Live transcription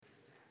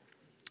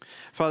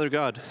Father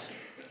God,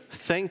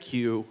 thank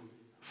you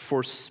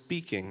for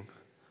speaking.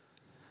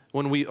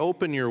 When we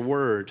open your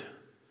word,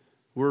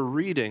 we're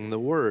reading the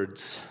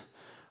words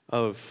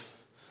of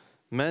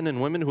men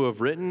and women who have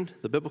written,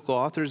 the biblical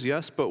authors,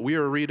 yes, but we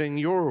are reading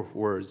your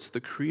words, the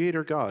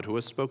Creator God who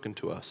has spoken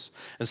to us.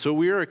 And so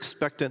we are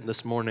expectant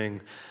this morning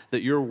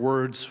that your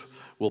words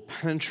will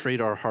penetrate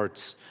our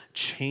hearts,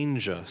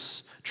 change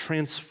us,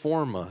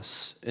 transform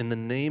us in the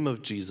name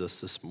of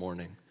Jesus this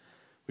morning.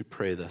 We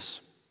pray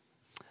this.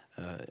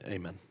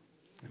 Amen.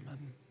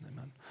 Amen.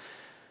 Amen.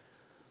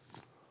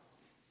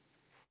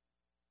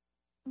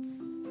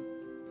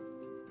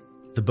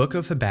 The book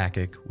of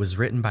Habakkuk was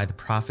written by the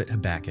prophet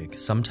Habakkuk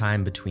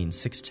sometime between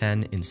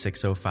 610 and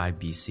 605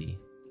 BC.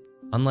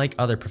 Unlike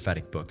other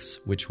prophetic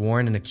books, which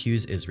warn and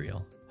accuse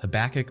Israel,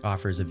 Habakkuk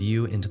offers a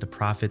view into the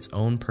prophet's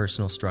own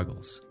personal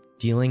struggles,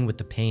 dealing with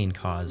the pain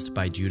caused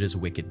by Judah's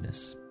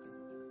wickedness.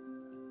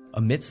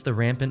 Amidst the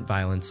rampant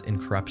violence and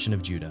corruption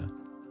of Judah,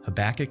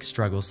 Habakkuk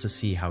struggles to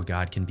see how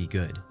God can be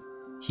good.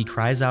 He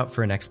cries out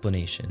for an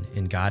explanation,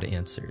 and God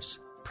answers,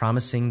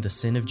 promising the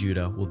sin of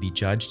Judah will be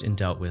judged and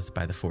dealt with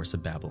by the force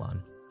of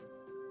Babylon.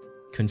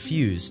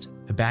 Confused,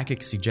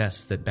 Habakkuk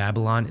suggests that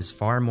Babylon is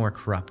far more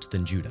corrupt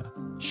than Judah,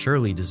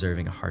 surely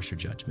deserving a harsher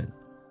judgment.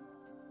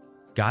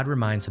 God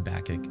reminds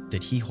Habakkuk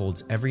that he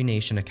holds every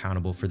nation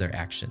accountable for their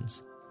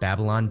actions,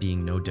 Babylon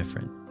being no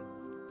different.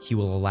 He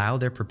will allow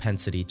their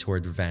propensity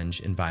toward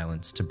revenge and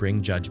violence to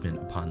bring judgment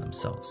upon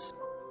themselves.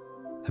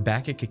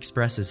 Habakkuk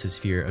expresses his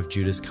fear of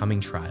Judah's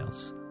coming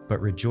trials, but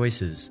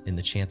rejoices in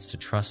the chance to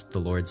trust the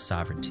Lord's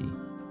sovereignty,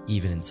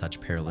 even in such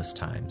perilous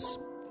times.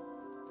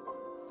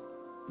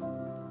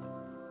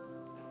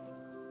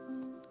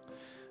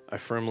 I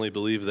firmly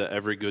believe that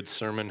every good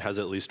sermon has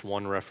at least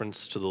one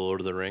reference to the Lord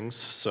of the Rings,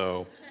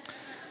 so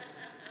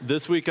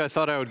this week I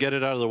thought I would get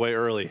it out of the way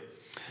early.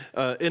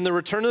 In the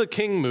Return of the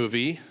King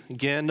movie,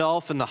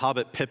 Gandalf and the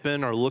hobbit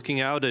Pippin are looking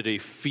out at a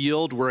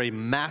field where a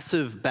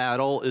massive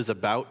battle is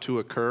about to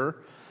occur,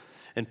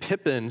 and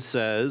Pippin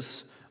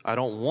says, I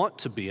don't want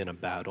to be in a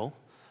battle,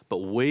 but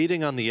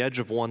waiting on the edge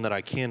of one that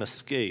I can't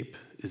escape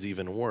is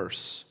even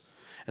worse.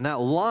 And that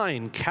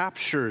line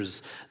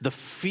captures the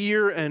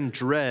fear and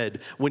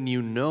dread when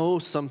you know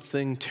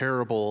something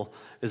terrible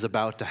is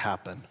about to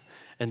happen.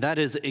 And that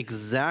is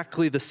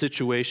exactly the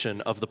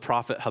situation of the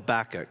prophet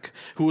Habakkuk,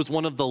 who was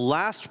one of the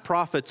last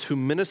prophets who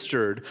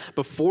ministered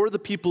before the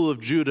people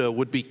of Judah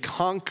would be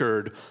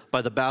conquered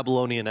by the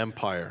Babylonian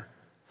Empire.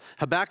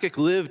 Habakkuk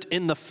lived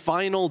in the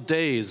final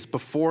days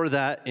before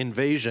that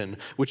invasion,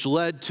 which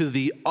led to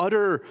the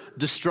utter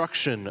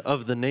destruction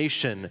of the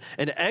nation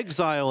and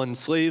exile and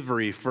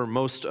slavery for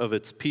most of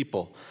its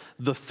people.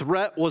 The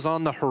threat was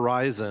on the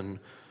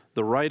horizon.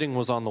 The writing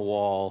was on the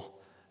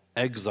wall.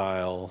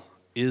 Exile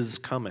is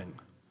coming.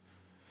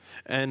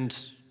 And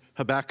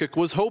Habakkuk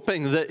was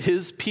hoping that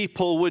his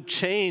people would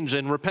change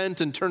and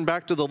repent and turn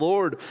back to the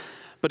Lord.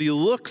 But he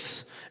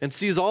looks and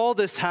sees all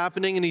this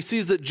happening, and he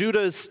sees that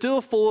Judah is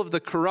still full of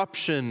the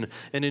corruption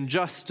and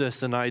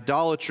injustice and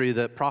idolatry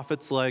that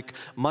prophets like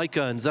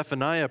Micah and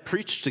Zephaniah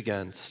preached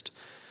against.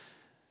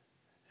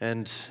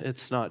 And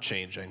it's not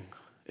changing.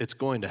 It's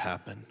going to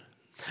happen.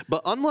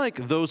 But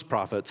unlike those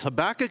prophets,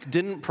 Habakkuk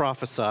didn't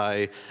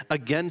prophesy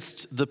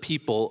against the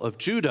people of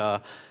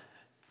Judah.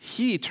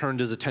 He turned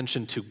his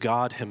attention to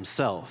God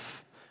himself.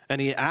 And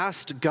he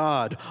asked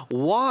God,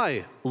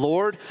 why,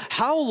 Lord,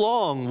 how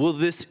long will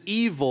this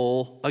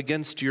evil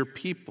against your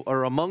people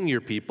or among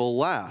your people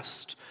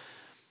last?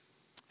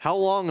 How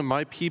long are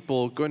my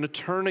people going to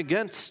turn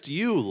against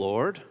you,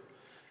 Lord?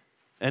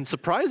 And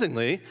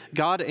surprisingly,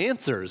 God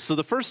answers. So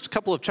the first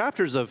couple of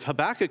chapters of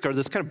Habakkuk are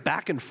this kind of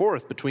back and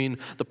forth between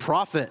the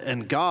prophet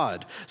and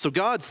God. So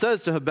God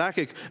says to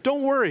Habakkuk,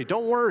 don't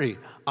worry.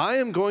 I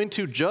am going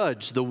to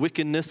judge the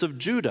wickedness of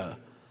Judah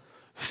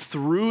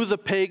through the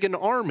pagan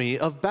army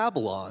of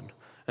Babylon.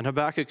 And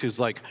Habakkuk is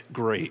like,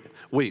 great.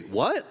 Wait,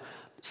 what?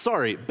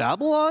 Sorry,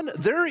 Babylon?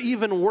 They're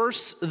even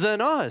worse than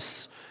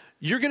us.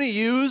 You're going to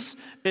use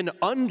an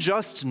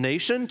unjust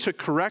nation to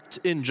correct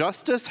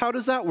injustice? How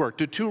does that work?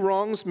 Do two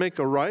wrongs make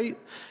a right?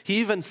 He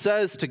even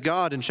says to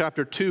God in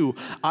chapter 2,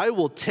 I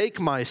will take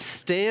my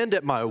stand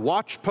at my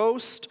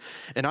watchpost,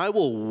 and I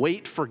will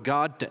wait for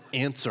God to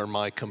answer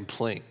my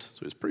complaint.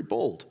 So he's pretty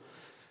bold.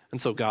 And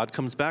so God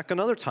comes back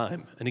another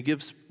time, and he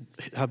gives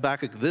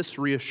Habakkuk this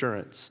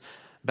reassurance.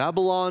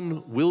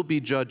 Babylon will be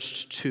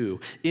judged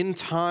too. In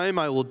time,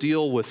 I will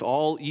deal with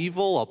all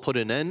evil. I'll put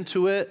an end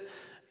to it.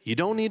 You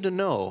don't need to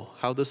know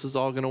how this is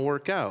all going to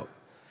work out.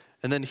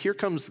 And then here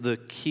comes the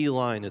key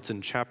line. It's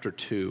in chapter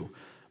 2.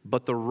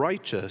 But the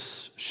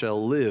righteous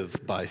shall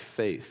live by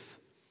faith.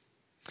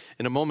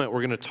 In a moment, we're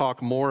going to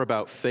talk more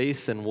about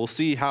faith, and we'll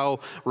see how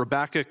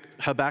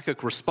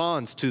Habakkuk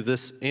responds to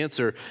this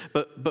answer.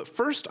 But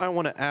first, I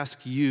want to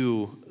ask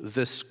you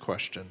this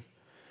question.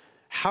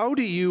 How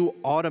do you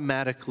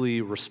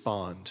automatically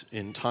respond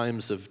in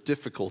times of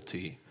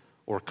difficulty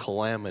or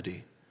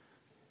calamity?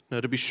 Now,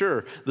 to be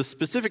sure, the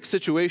specific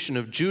situation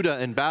of Judah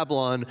and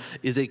Babylon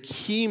is a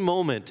key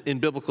moment in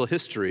biblical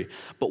history,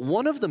 but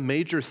one of the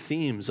major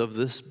themes of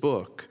this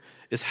book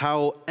is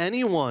how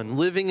anyone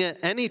living at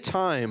any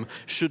time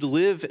should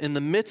live in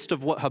the midst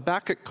of what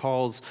Habakkuk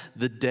calls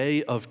the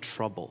day of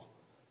trouble.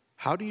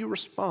 How do you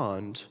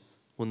respond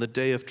when the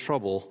day of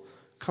trouble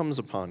comes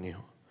upon you?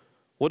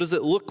 What does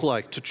it look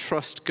like to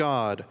trust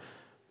God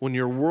when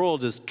your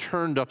world is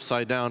turned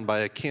upside down by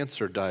a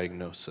cancer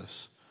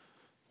diagnosis?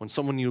 When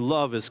someone you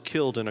love is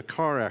killed in a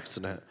car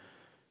accident?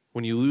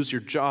 When you lose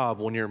your job?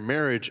 When your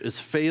marriage is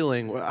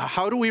failing?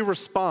 How do we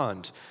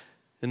respond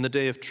in the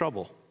day of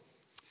trouble?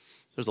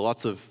 There's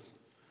lots of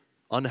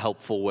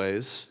unhelpful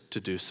ways to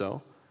do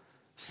so.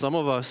 Some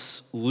of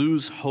us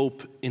lose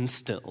hope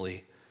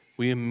instantly.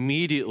 We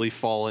immediately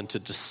fall into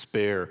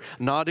despair,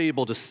 not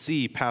able to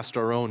see past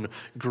our own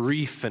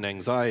grief and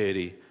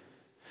anxiety.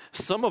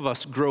 Some of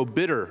us grow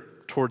bitter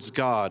towards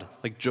God,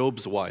 like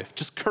Job's wife.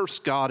 Just curse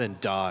God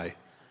and die.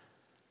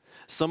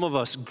 Some of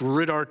us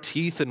grit our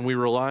teeth and we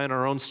rely on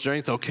our own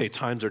strength. Okay,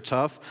 times are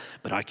tough,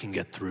 but I can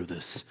get through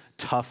this.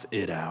 Tough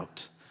it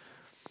out.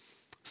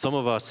 Some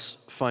of us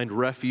find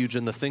refuge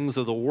in the things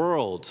of the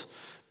world,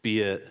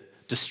 be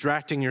it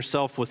distracting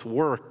yourself with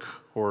work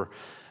or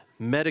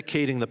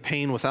medicating the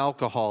pain with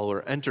alcohol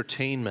or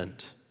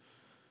entertainment.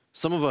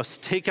 Some of us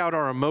take out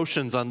our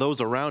emotions on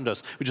those around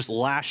us. We just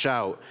lash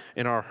out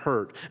in our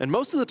hurt. And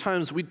most of the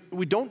times we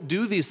don't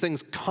do these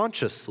things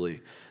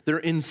consciously. They're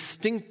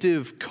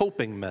instinctive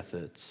coping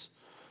methods.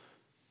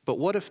 But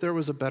what if there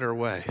was a better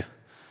way?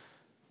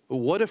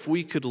 What if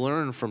we could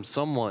learn from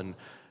someone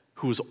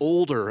who's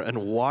older and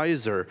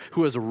wiser,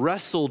 who has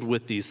wrestled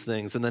with these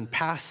things and then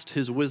passed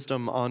his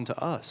wisdom on to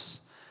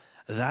us?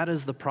 That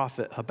is the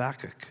prophet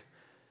Habakkuk.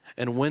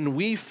 And when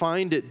we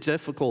find it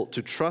difficult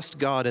to trust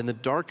God in the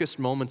darkest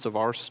moments of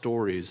our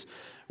stories,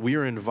 we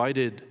are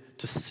invited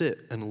to sit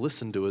and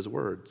listen to his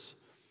words.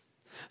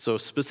 So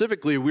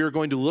specifically, we are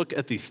going to look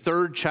at the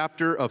 3rd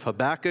chapter of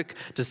Habakkuk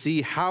to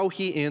see how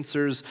he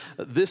answers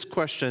this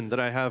question that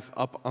I have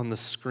up on the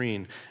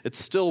screen. It's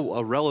still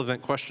a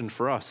relevant question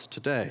for us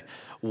today.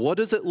 What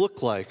does it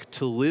look like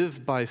to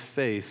live by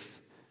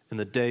faith in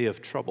the day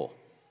of trouble?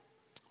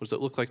 What does it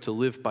look like to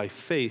live by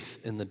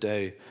faith in the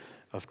day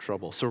of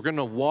trouble? So we're going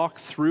to walk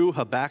through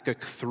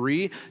Habakkuk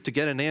 3 to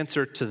get an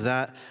answer to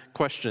that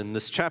question.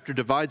 This chapter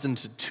divides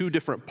into 2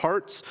 different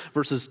parts.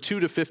 Verses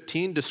 2 to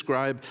 15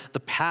 describe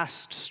the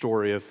past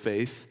story of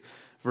faith.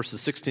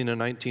 Verses 16 and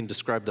 19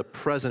 describe the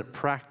present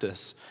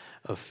practice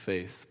of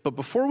faith. But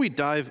before we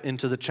dive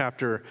into the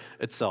chapter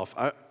itself,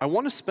 I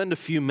want to spend a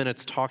few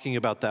minutes talking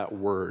about that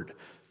word,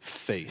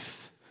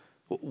 faith.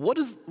 What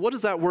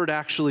does that word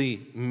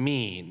actually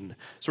mean?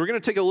 So we're going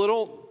to take a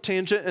little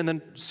tangent and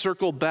then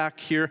circle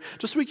back here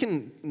just so we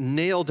can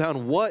nail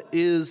down what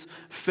is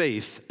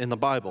faith in the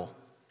Bible.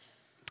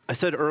 I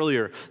said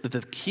earlier that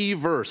the key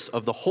verse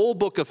of the whole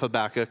book of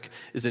Habakkuk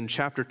is in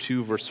chapter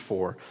 2, verse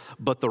 4.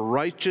 But the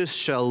righteous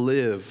shall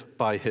live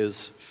by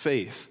his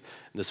faith.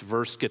 This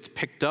verse gets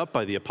picked up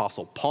by the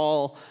Apostle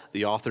Paul,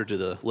 the author to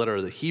the letter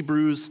of the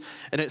Hebrews,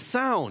 and it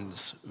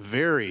sounds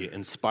very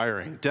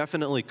inspiring,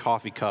 definitely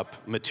coffee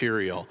cup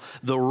material.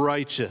 The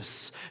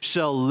righteous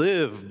shall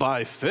live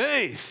by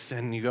faith.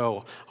 And you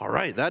go, all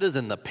right, that is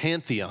in the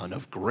pantheon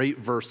of great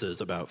verses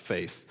about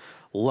faith.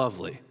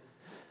 Lovely.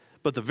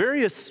 But the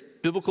various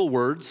biblical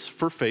words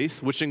for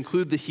faith, which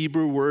include the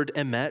Hebrew word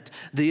emet,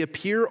 they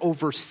appear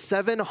over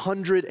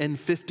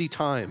 750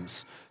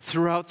 times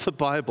throughout the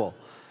Bible.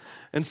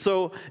 And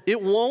so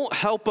it won't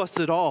help us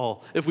at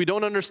all if we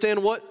don't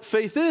understand what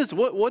faith is.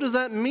 What does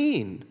that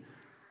mean?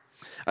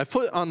 I've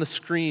put on the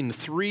screen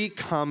 3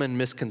 common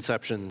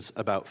misconceptions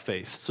about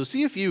faith. So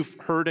see if you've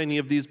heard any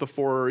of these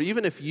before, or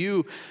even if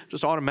you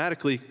just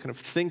automatically kind of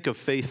think of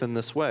faith in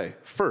this way.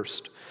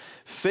 First,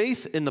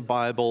 faith in the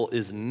Bible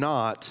is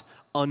not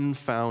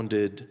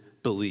unfounded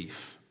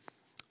belief.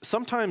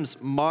 Sometimes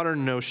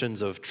modern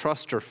notions of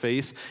trust or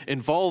faith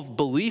involve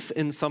belief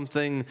in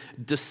something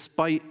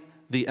despite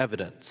the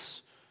evidence.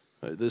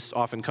 This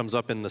often comes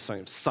up in the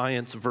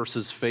science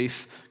versus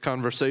faith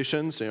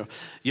conversations.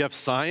 You have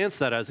science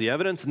that has the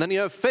evidence, and then you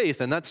have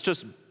faith, and that's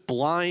just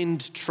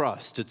blind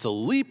trust. It's a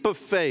leap of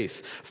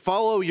faith.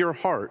 Follow your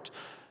heart.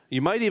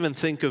 You might even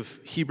think of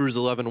Hebrews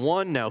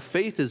 11:1. Now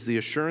faith is the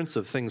assurance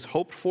of things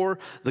hoped for,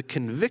 the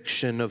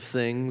conviction of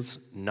things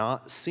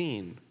not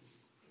seen.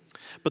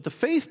 But the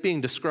faith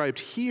being described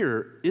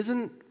here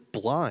isn't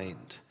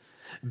blind.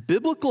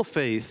 Biblical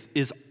faith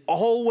is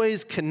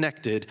always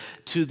connected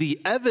to the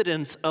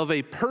evidence of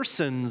a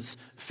person's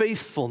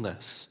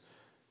faithfulness.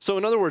 So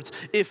in other words,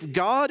 if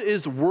God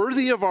is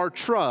worthy of our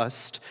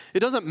trust, it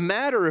doesn't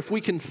matter if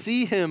we can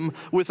see him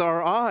with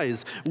our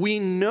eyes. We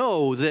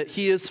know that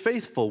he is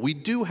faithful. We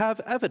do have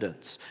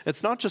evidence.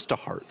 It's not just a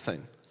heart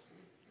thing.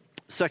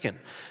 Second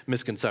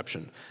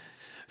misconception,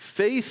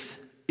 faith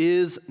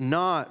is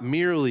not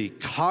merely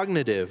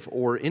cognitive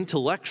or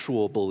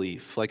intellectual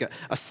belief, like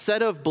a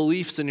set of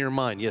beliefs in your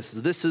mind. Yes,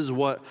 this is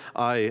what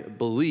I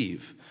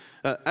believe.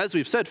 As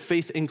we've said,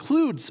 faith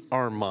includes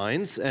our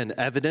minds and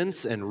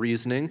evidence and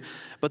reasoning,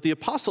 but the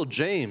Apostle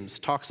James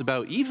talks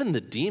about even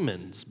the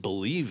demons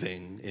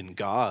believing in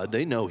God.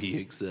 They know he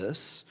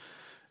exists.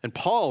 And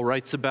Paul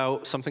writes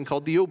about something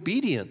called the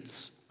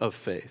obedience of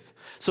faith.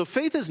 So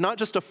faith is not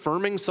just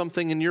affirming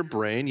something in your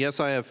brain. Yes,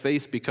 I have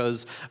faith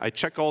because I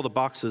check all the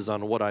boxes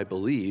on what I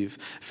believe.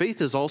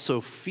 Faith is also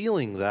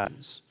feeling that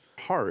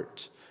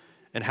heart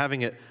and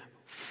having it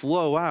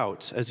flow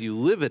out as you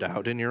live it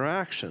out in your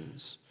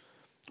actions.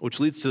 Which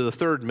leads to the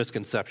third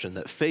misconception,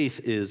 that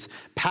faith is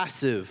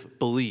passive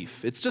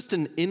belief. It's just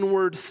an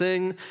inward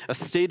thing, a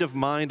state of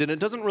mind, and it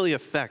doesn't really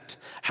affect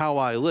how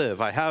I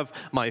live. I have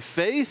my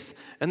faith,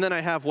 and then I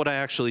have what I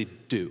actually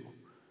do.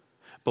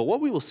 But what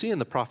we will see in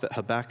the prophet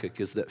Habakkuk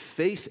is that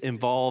faith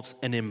involves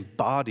an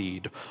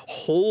embodied,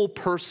 whole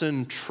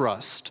person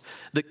trust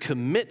that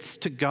commits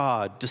to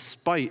God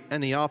despite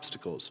any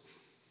obstacles.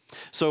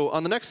 So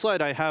on the next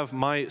slide, I have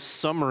my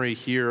summary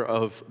here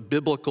of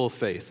biblical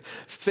faith.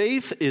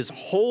 Faith is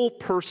whole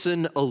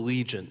person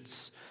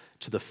allegiance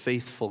to the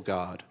faithful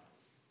God.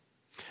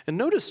 And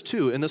notice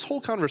too, in this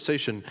whole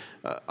conversation,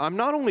 I'm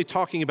not only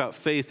talking about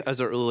faith as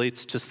it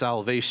relates to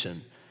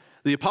salvation.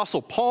 The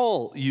Apostle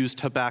Paul used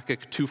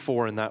Habakkuk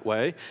 2:4 in that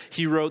way.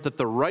 He wrote that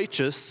the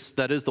righteous,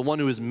 that is the one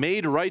who is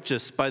made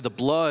righteous by the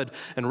blood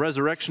and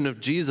resurrection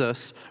of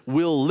Jesus,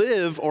 will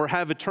live or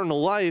have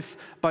eternal life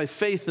by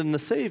faith in the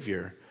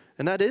Savior.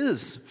 And that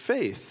is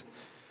faith.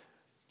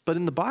 But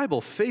in the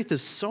Bible, faith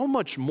is so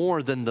much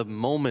more than the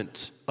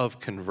moment of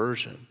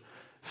conversion.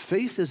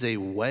 Faith is a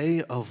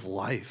way of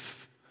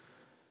life.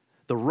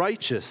 The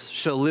righteous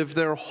shall live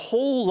their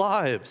whole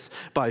lives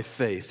by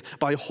faith,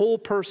 by whole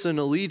person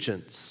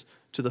allegiance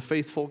to the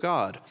faithful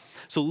God.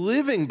 So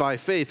living by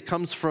faith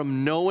comes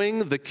from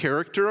knowing the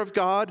character of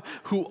God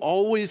who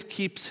always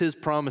keeps his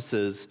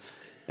promises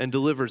and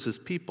delivers his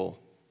people.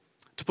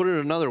 To put it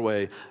another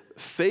way,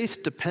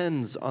 faith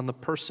depends on the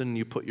person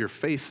you put your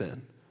faith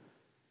in.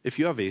 If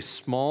you have a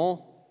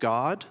small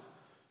God,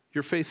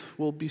 your faith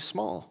will be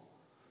small.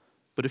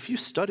 But if you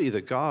study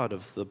the God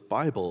of the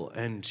Bible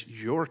and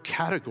your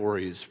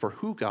categories for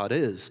who God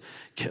is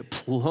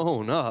get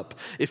blown up,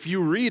 if you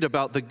read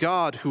about the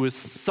God who is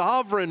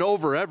sovereign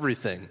over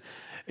everything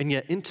and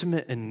yet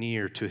intimate and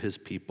near to his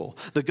people,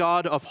 the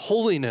God of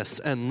holiness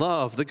and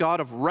love, the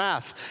God of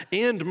wrath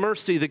and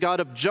mercy, the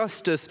God of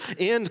justice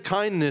and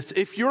kindness,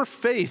 if your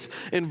faith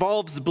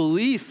involves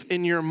belief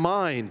in your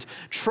mind,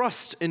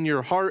 trust in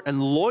your heart,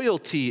 and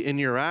loyalty in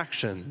your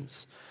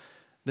actions,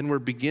 then we're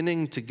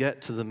beginning to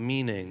get to the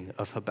meaning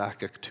of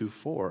Habakkuk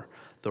 2:4.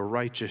 The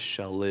righteous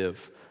shall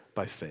live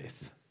by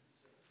faith.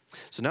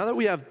 So now that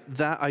we have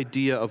that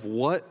idea of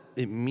what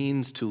it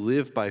means to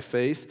live by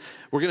faith,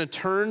 we're going to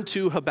turn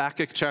to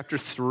Habakkuk chapter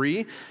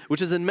 3,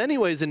 which is in many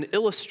ways an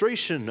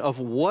illustration of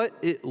what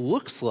it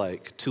looks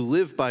like to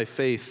live by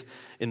faith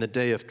in the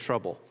day of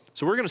trouble.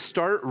 So we're going to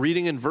start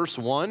reading in verse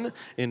 1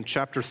 in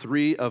chapter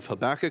 3 of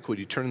Habakkuk. Would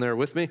you turn there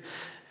with me?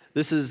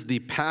 This is the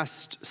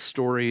past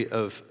story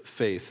of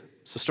faith.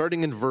 So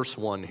starting in verse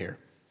 1 here.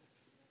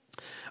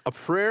 A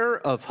prayer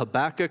of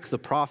Habakkuk the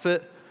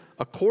prophet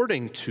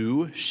according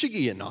to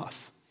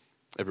Shigionoth.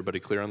 Everybody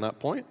clear on that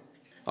point?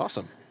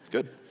 Awesome.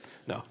 Good.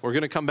 No, we're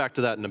going to come back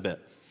to that in a bit.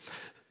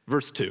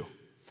 Verse 2.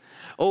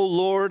 O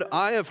Lord,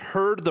 I have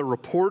heard the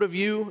report of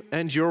you,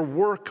 and your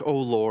work, O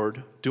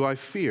Lord, do I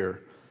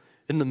fear.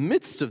 In the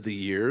midst of the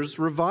years,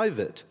 revive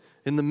it.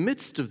 In the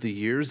midst of the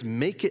years,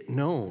 make it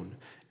known.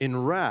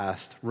 In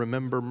wrath,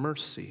 remember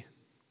mercy.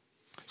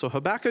 So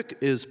Habakkuk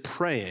is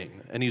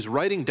praying, and he's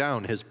writing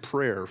down his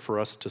prayer for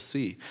us to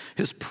see.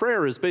 His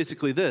prayer is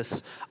basically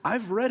this: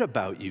 I've read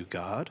about you,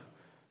 God.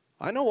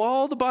 I know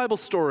all the Bible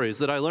stories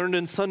that I learned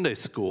in Sunday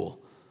school.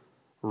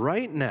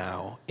 Right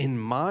now, in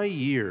my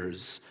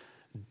years,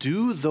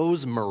 do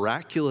those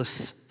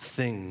miraculous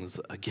things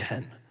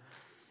again.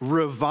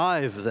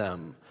 Revive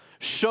them.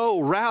 Show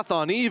wrath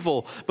on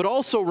evil, but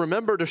also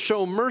remember to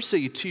show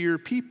mercy to your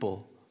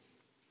people.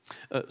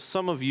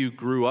 Some of you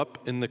grew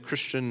up in the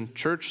Christian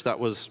church. That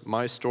was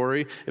my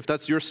story. If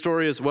that's your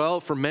story as well,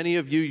 for many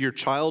of you, your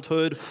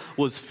childhood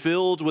was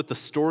filled with the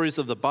stories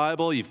of the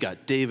Bible. You've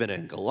got David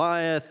and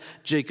Goliath,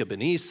 Jacob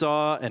and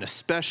Esau, and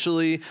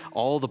especially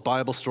all the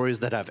Bible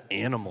stories that have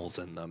animals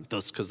in them,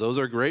 because those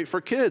are great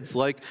for kids,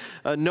 like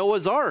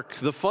Noah's Ark,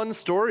 the fun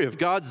story of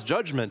God's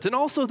judgment. And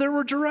also there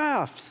were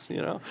giraffes,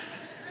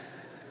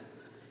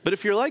 But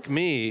if you're like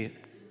me,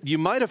 you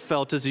might have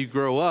felt as you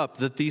grow up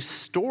that these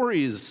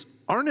stories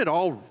aren't at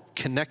all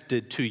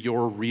connected to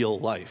your real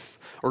life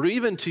or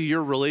even to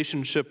your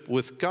relationship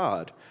with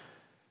God.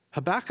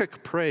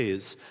 Habakkuk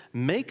prays,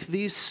 make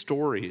these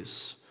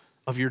stories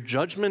of your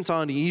judgment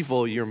on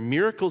evil, your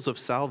miracles of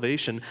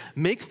salvation,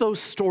 make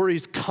those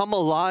stories come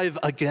alive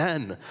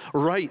again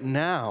right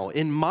now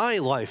in my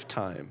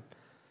lifetime.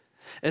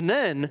 And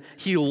then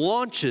he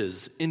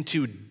launches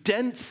into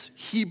dense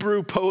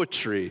Hebrew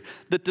poetry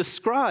that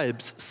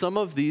describes some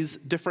of these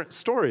different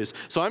stories.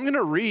 So I'm going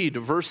to read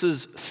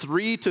verses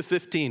 3 to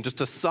 15,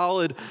 just a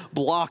solid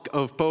block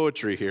of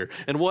poetry here.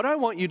 And what I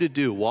want you to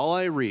do while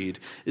I read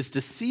is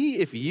to see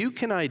if you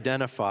can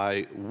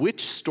identify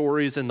which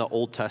stories in the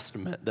Old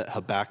Testament that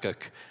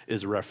Habakkuk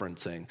is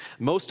referencing.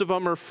 Most of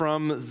them are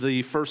from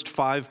the first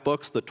 5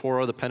 books, the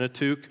Torah, the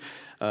Pentateuch.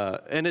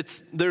 And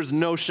there's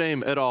no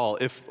shame at all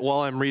if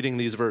while I'm reading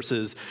these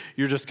verses,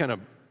 you're just kind of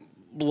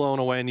blown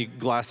away and you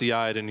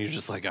glassy-eyed and you're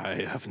just like,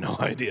 I have no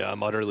idea.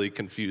 I'm utterly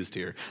confused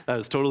here. That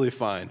is totally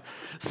fine.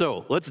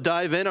 So let's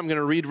dive in. I'm going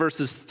to read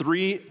verses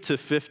 3 to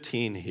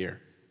 15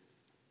 here.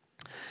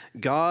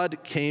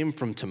 God came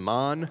from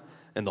Teman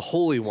and the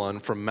Holy One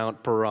from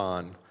Mount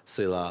Paran,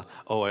 Selah.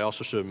 Oh, I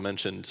also should have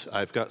mentioned,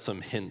 I've got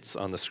some hints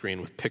on the screen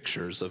with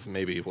pictures of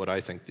maybe what I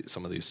think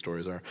some of these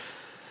stories are.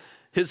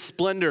 His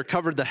splendor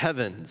covered the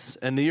heavens,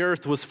 and the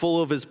earth was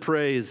full of his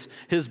praise.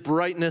 His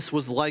brightness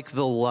was like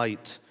the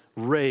light.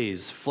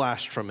 Rays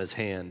flashed from his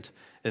hand,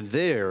 and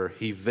there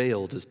he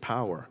veiled his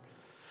power.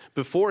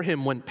 Before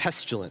him went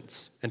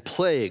pestilence, and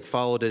plague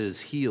followed at his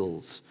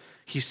heels.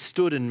 He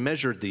stood and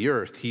measured the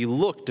earth. He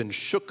looked and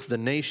shook the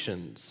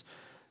nations.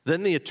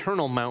 Then the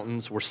eternal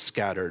mountains were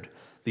scattered.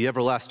 The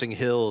everlasting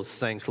hills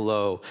sank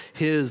low.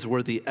 His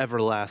were the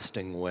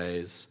everlasting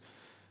ways.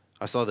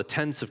 I saw the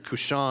tents of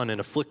Cushan in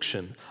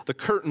affliction. The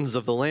curtains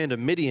of the land of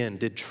Midian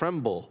did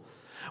tremble.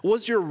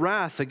 Was your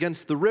wrath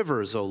against the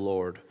rivers, O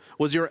Lord?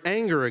 Was your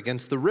anger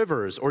against the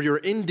rivers, or your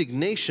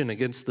indignation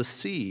against the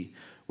sea,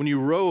 when you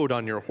rode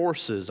on your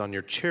horses, on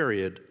your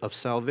chariot of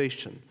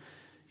salvation?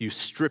 You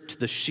stripped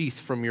the sheath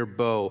from your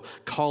bow,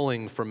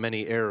 calling for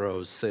many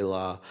arrows,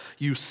 Selah.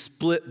 You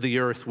split the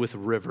earth with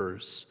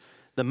rivers.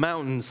 The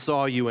mountains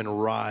saw you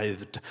and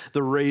writhed.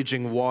 The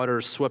raging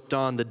waters swept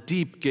on. The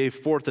deep gave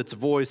forth its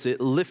voice.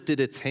 It lifted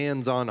its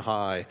hands on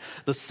high.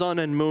 The sun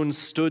and moon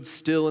stood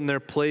still in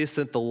their place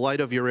at the light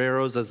of your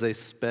arrows as they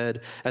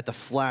sped, at the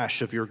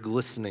flash of your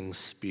glistening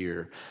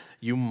spear.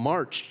 You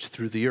marched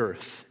through the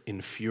earth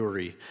in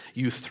fury.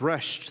 You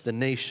threshed the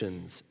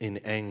nations in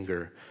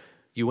anger.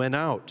 You went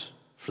out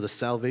for the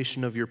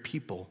salvation of your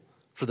people,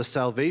 for the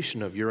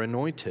salvation of your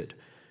anointed.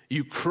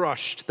 You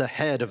crushed the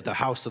head of the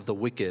house of the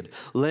wicked,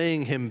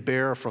 laying him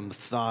bare from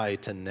thigh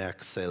to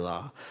neck,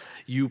 Selah.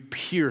 You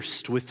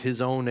pierced with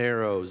his own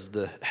arrows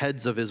the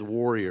heads of his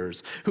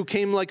warriors, who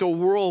came like a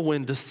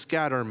whirlwind to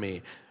scatter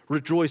me,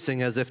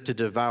 rejoicing as if to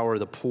devour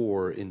the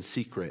poor in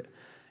secret.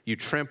 You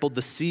trampled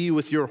the sea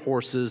with your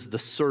horses, the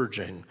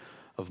surging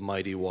of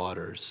mighty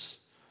waters.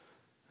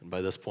 And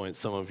by this point,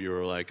 some of you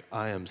are like,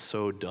 I am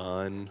so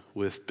done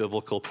with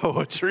biblical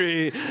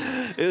poetry.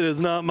 It is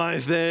not my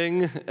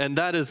thing. And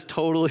that is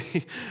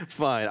totally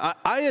fine.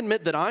 I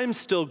admit that I'm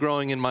still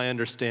growing in my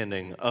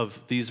understanding of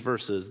these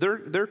verses.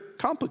 They're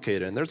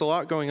complicated, and there's a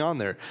lot going on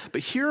there. But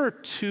here are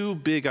two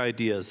big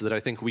ideas that I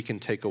think we can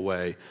take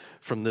away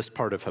from this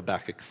part of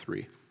Habakkuk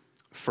 3.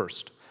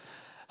 First,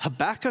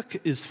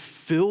 Habakkuk is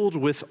filled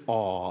with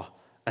awe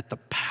at the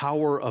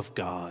power of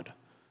God.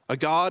 A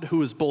God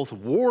who is both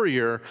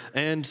warrior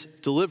and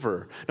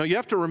deliverer. Now you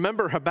have to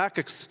remember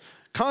Habakkuk's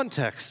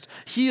context.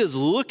 He is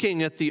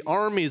looking at the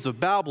armies of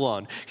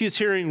Babylon. He's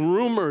hearing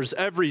rumors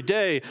every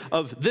day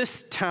of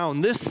this town,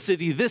 this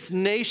city, this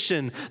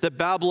nation that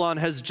Babylon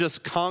has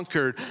just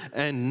conquered,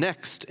 and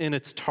next in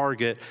its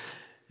target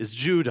is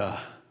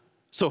Judah.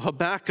 So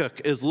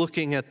Habakkuk is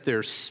looking at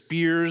their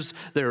spears,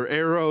 their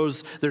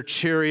arrows, their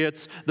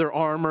chariots, their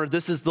armor.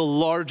 This is the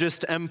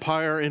largest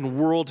empire in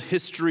world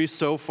history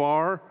so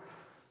far.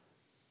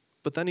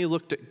 But then he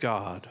looked at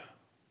God,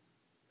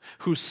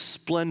 whose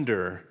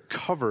splendor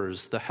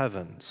covers the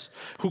heavens,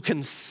 who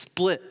can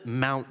split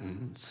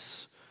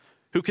mountains,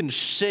 who can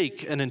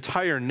shake an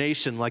entire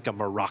nation like a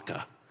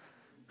maraca,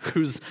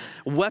 whose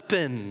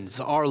weapons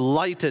are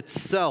light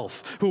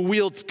itself, who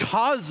wields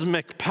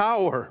cosmic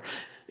power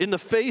in the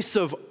face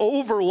of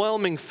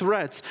overwhelming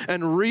threats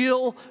and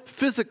real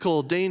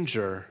physical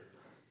danger.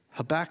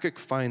 Habakkuk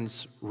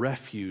finds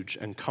refuge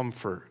and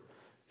comfort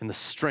in the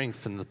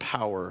strength and the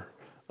power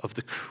of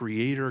the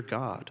Creator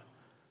God.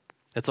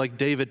 It's like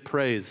David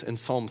prays in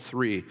Psalm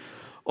 3,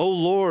 O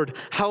Lord,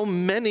 how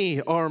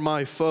many are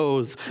my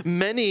foes?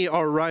 Many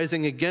are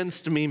rising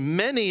against me.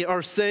 Many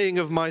are saying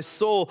of my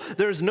soul,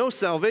 there's no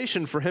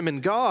salvation for him in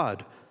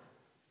God.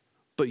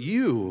 But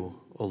you,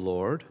 O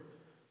Lord,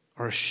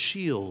 are a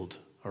shield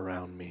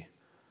around me,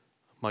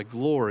 my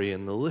glory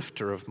and the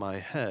lifter of my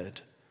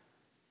head.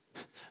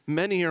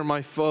 Many are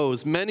my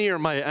foes. Many are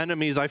my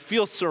enemies. I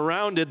feel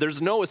surrounded.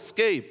 There's no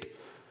escape.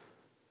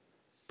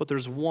 But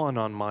there's one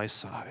on my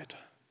side,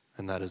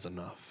 and that is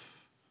enough.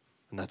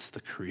 And that's the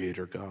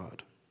Creator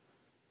God.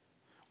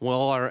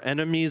 While our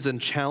enemies and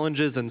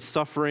challenges and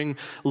suffering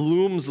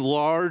looms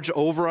large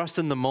over us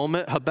in the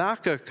moment,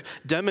 Habakkuk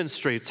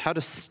demonstrates how to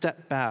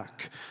step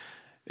back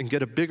and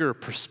get a bigger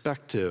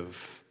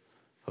perspective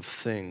of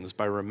things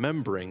by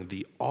remembering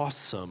the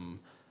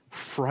awesome,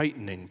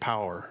 frightening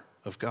power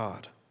of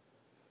God.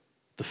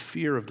 The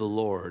fear of the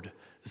Lord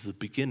is the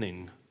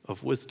beginning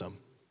of wisdom.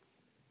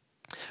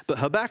 But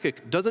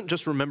Habakkuk doesn't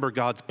just remember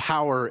God's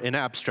power in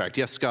abstract.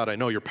 Yes, God, I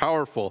know you're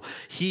powerful.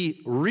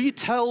 He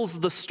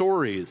retells the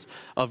stories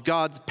of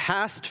God's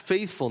past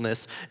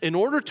faithfulness in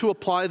order to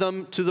apply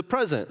them to the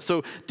present.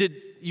 So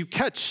did you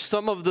catch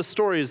some of the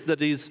stories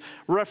that he's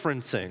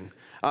referencing?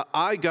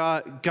 I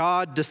got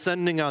God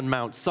descending on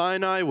Mount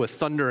Sinai with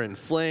thunder and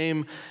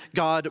flame,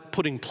 God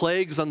putting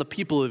plagues on the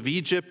people of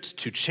Egypt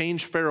to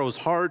change Pharaoh's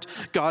heart,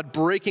 God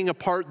breaking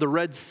apart the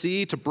Red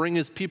Sea to bring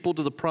his people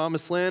to the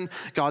promised land,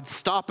 God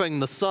stopping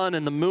the sun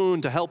and the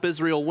moon to help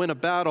Israel win a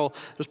battle.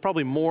 There's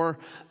probably more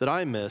that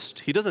I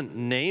missed. He doesn't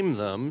name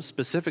them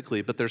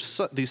specifically, but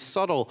there's these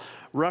subtle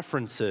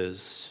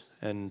references.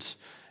 And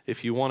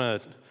if you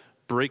want to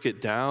break it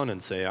down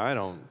and say, I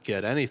don't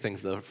get anything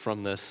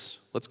from this,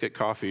 let's get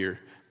coffee or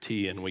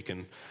tea and we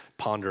can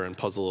ponder and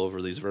puzzle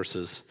over these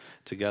verses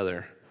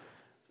together.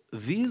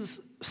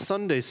 These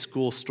Sunday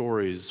school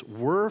stories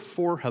were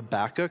for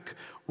Habakkuk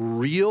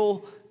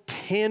real,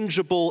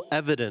 tangible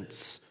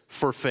evidence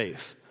for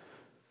faith.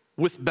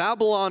 With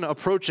Babylon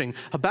approaching,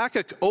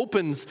 Habakkuk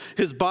opens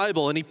his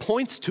Bible and he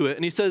points to it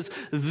and he says,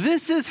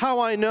 this is how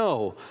I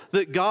know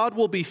that God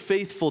will be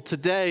faithful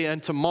today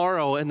and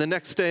tomorrow and the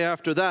next day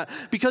after that,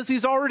 because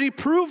he's already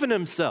proven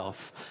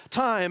himself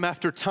time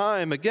after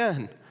time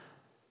again.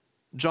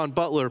 John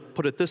Butler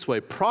put it this way: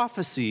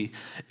 prophecy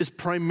is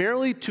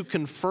primarily to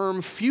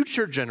confirm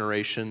future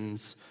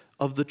generations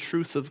of the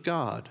truth of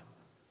God.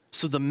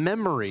 So the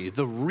memory,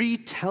 the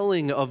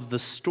retelling of the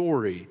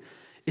story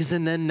is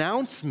an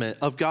announcement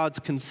of God's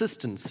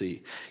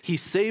consistency. He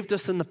saved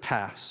us in the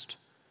past.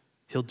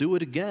 He'll do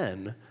it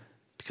again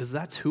because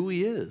that's who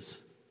he is.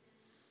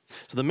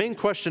 So the main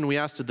question we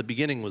asked at the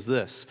beginning was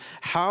this: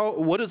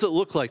 what does it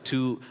look like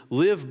to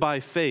live by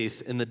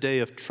faith in the day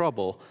of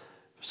trouble?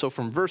 So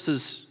from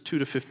verses 2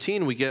 to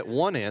 15, we get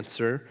one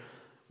answer.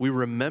 We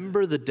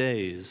remember the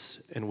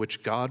days in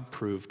which God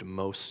proved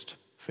most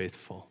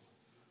faithful.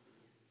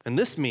 And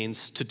this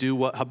means to do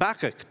what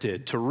Habakkuk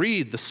did, to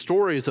read the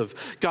stories of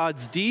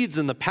God's deeds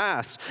in the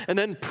past, and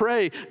then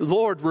pray,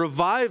 Lord,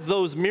 revive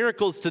those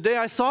miracles today.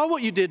 I saw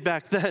what you did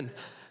back then.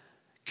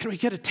 Can we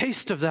get a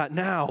taste of that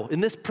now? In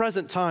this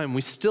present time,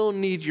 we still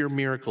need your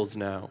miracles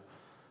now.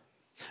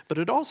 But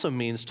it also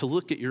means to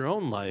look at your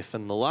own life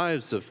and the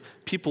lives of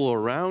people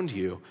around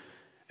you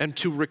and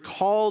to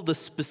recall the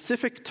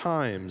specific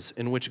times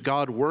in which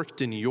God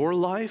worked in your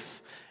life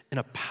in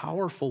a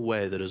powerful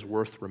way that is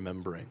worth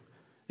remembering.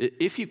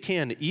 If you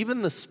can,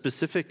 even the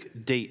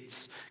specific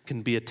dates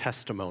can be a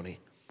testimony.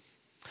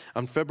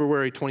 On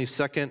February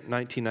 22nd,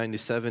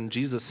 1997,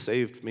 Jesus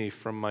saved me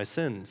from my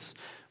sins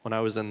when I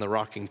was in the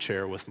rocking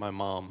chair with my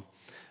mom.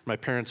 My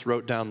parents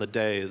wrote down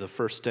the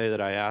first day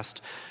that I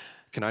asked,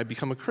 can I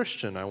become a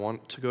Christian? I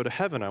want to go to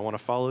heaven. I want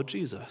to follow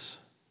Jesus.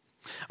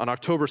 On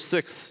October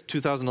 6th,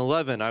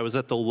 2011, I was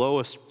at the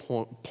lowest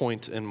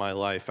point in my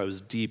life. I was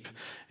deep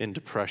in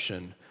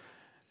depression.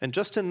 And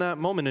just in that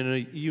moment, in a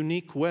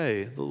unique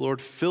way, the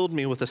Lord filled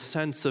me with a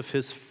sense of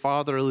his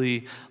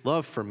fatherly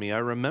love for me. I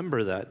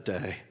remember that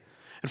day.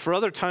 And for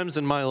other times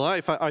in my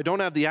life, I don't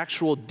have the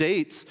actual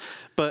dates,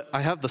 but I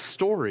have the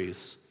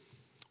stories.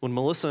 When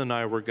Melissa and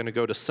I were going to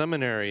go to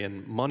seminary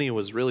and money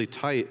was really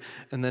tight,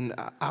 and then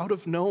out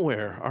of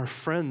nowhere, our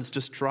friends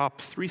just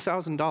dropped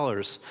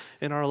 $3,000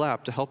 in our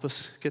lap to help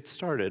us get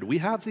started. We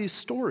have these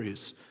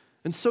stories,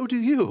 and so do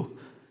you.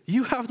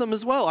 You have them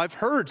as well. I've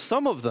heard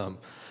some of them.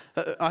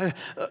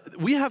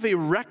 We have a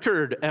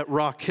record at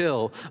Rock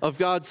Hill of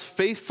God's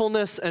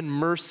faithfulness and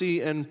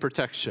mercy and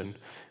protection.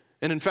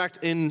 And in fact,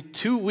 in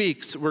 2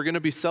 weeks, we're going to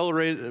be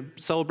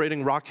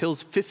celebrating Rock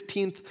Hill's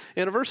 15th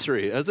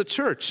anniversary as a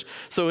church.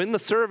 So in the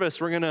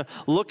service, we're going to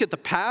look at the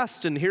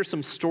past and hear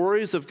some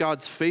stories of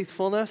God's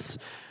faithfulness.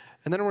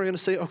 And then we're going to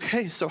say,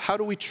 okay, so how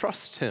do we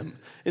trust him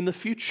in the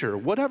future,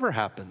 whatever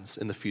happens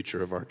in the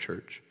future of our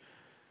church?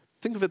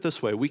 Think of it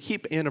this way. We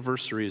keep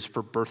anniversaries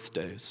for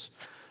birthdays,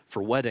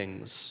 for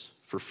weddings,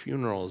 for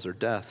funerals or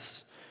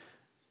deaths.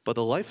 But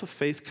the life of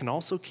faith can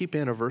also keep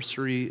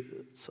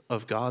anniversaries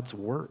of God's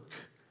work.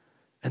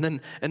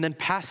 And then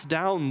pass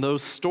down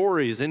those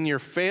stories in your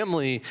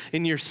family,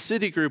 in your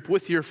city group,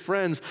 with your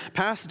friends.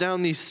 Pass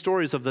down these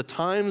stories of the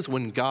times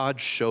when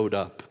God showed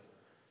up.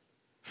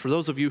 For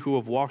those of you who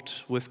have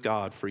walked with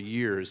God for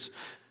years,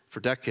 for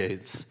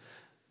decades,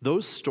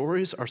 those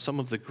stories are some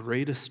of the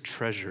greatest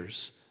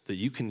treasures that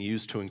you can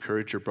use to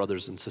encourage your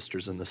brothers and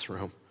sisters in this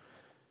room.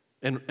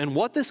 And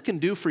what this can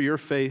do for your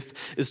faith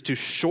is to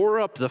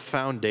shore up the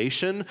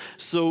foundation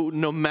so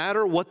no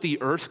matter what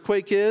the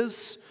earthquake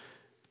is,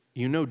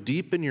 you know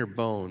deep in your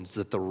bones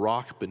that the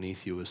rock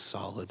beneath you is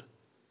solid.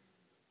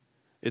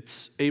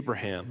 It's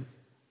Abraham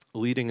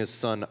leading his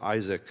son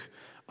Isaac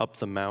up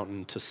the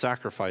mountain to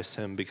sacrifice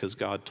him because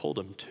God told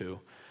him to.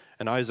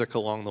 And Isaac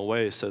along the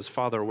way says,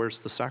 Father, where's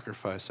the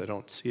sacrifice? I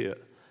don't see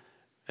it.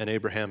 And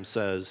Abraham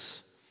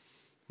says,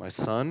 my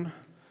son,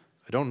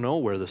 I don't know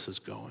where this is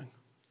going,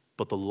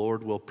 but the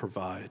Lord will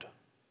provide.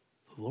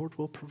 The Lord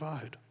will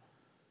provide.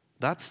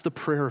 That's the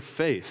prayer of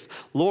faith.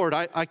 Lord,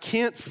 I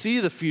can't see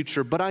the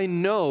future, but I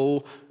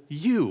know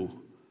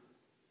you.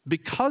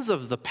 Because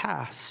of the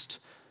past,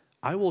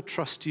 I will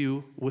trust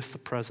you with the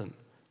present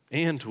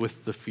and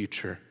with the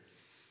future.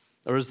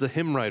 Or as the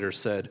hymn writer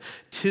said,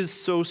 'tis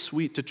so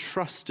sweet to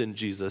trust in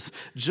Jesus,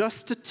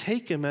 just to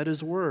take him at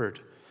his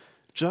word,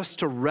 just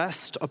to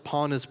rest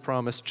upon his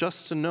promise,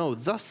 just to know,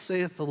 thus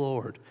saith the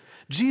Lord.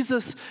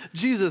 Jesus,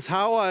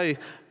 how I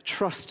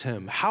trust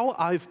him, how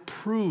I've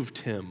proved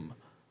him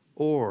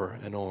o'er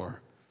and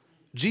o'er.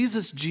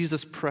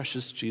 Jesus,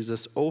 precious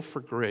Jesus, oh,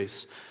 for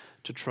grace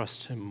to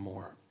trust him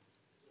more.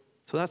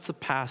 So that's the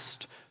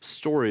past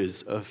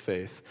stories of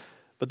faith.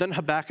 But then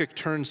Habakkuk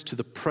turns to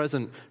the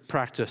present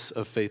practice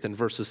of faith in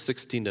verses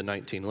 16 to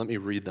 19. Let me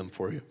read them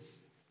for you.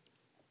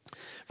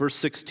 Verse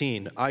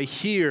 16, I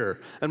hear,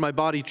 and my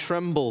body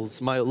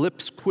trembles, my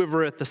lips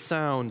quiver at the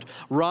sound,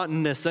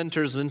 rottenness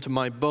enters into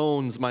my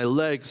bones, my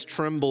legs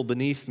tremble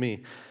beneath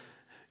me.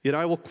 Yet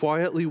I will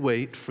quietly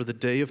wait for the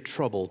day of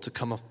trouble to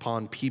come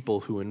upon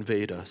people who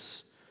invade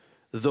us.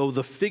 Though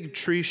the fig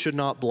tree should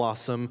not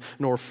blossom,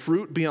 nor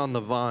fruit be on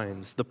the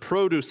vines, the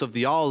produce of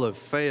the olive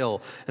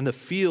fail, and the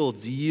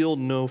fields yield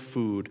no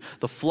food,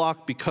 the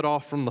flock be cut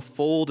off from the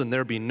fold, and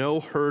there be no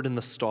herd in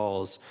the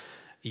stalls,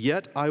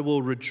 yet I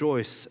will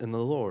rejoice in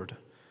the Lord.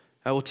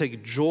 I will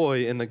take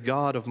joy in the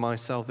God of my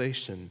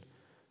salvation.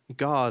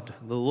 God,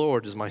 the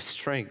Lord, is my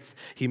strength.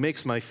 He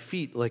makes my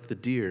feet like the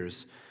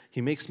deer's.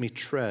 He makes me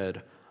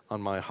tread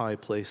on my high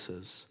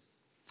places.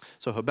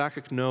 So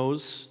Habakkuk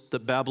knows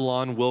that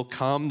Babylon will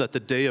come, that the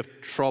day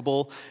of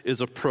trouble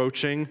is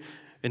approaching,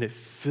 and it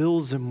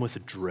fills him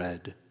with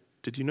dread.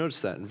 Did you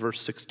notice that in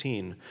verse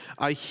 16?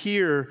 I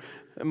hear,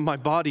 my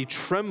body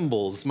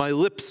trembles, my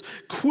lips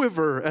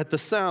quiver at the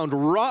sound,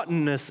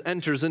 rottenness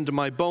enters into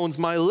my bones,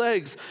 my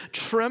legs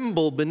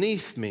tremble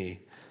beneath me.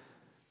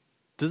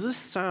 Does this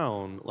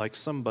sound like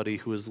somebody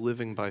who is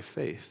living by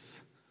faith?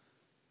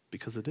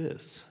 Because it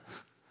is.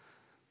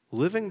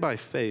 Living by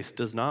faith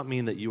does not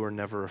mean that you are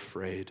never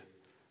afraid,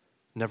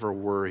 never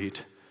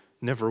worried,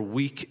 never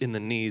weak in the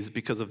knees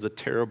because of the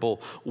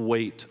terrible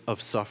weight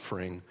of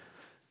suffering.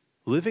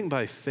 Living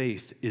by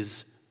faith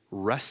is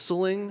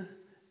wrestling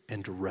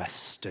and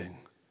resting.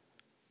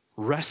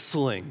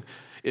 Wrestling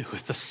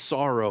with the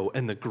sorrow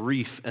and the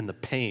grief and the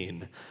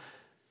pain,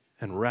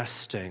 and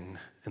resting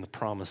in the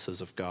promises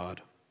of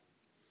God.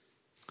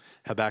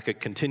 Habakkuk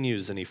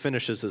continues and he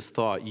finishes his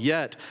thought,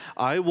 yet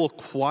I will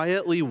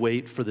quietly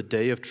wait for the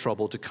day of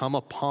trouble to come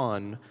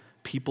upon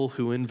people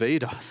who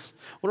invade us.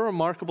 What a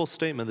remarkable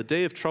statement. The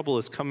day of trouble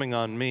is coming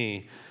on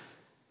me.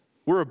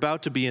 We're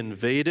about to be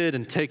invaded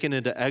and taken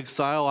into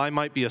exile. I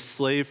might be a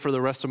slave for the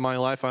rest of my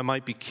life. I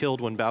might be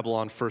killed when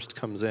Babylon first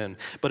comes in.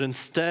 But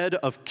instead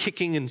of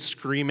kicking and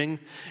screaming,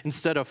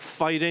 instead of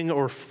fighting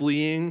or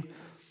fleeing,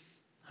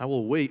 I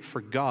will wait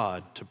for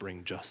God to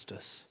bring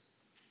justice.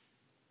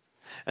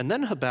 And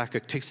then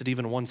Habakkuk takes it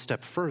even one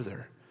step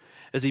further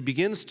as he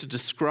begins to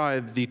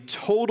describe the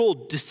total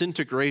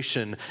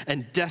disintegration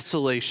and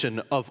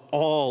desolation of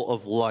all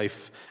of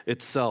life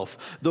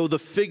itself. Though the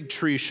fig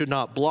tree should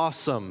not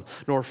blossom,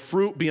 nor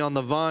fruit be on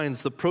the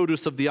vines, the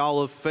produce of the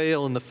olive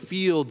fail, and the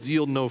fields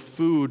yield no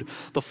food,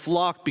 the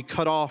flock be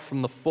cut off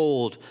from the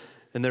fold,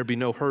 and there be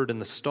no herd in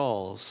the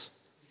stalls.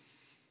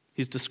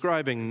 He's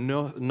describing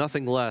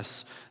nothing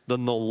less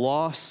than the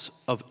loss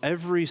of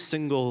every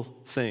single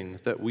thing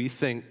that we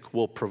think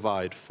will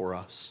provide for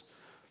us.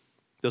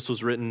 This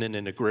was written in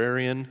an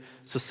agrarian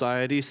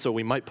society, so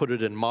we might put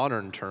it in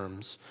modern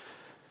terms.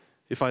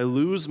 If I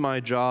lose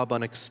my job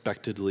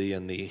unexpectedly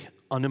and the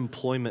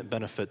unemployment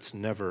benefits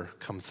never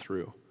come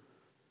through,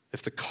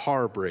 if the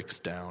car breaks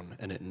down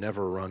and it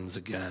never runs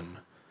again,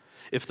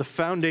 if the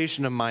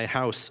foundation of my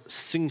house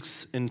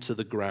sinks into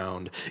the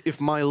ground,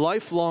 if my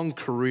lifelong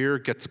career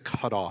gets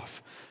cut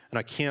off and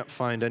I can't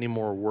find any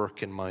more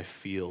work in my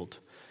field,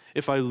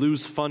 if I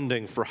lose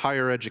funding for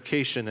higher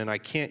education and I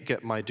can't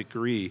get my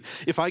degree,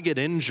 if I get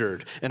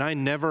injured and I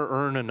never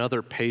earn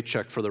another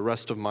paycheck for the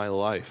rest of my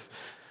life,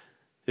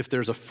 if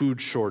there's a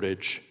food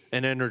shortage,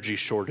 an energy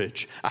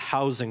shortage, a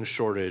housing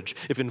shortage,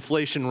 if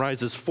inflation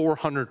rises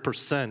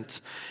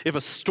 400%, if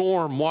a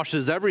storm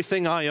washes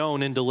everything I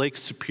own into Lake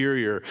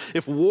Superior,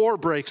 if war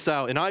breaks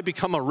out and I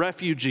become a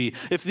refugee,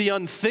 if the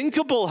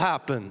unthinkable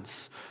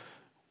happens,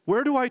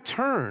 where do I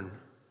turn?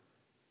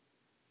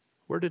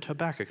 Where did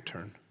Habakkuk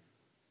turn?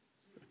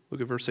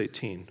 Look at verse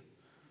 18.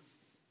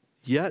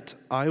 Yet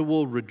I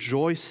will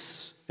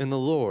rejoice in the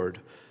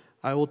Lord.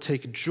 I will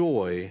take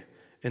joy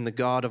in the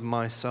God of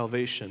my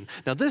salvation.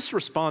 Now, this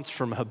response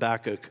from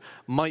Habakkuk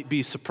might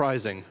be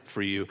surprising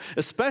for you,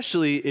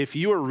 especially if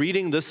you are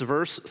reading this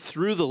verse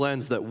through the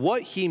lens that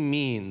what he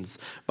means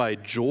by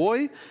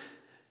joy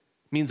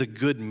means a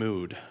good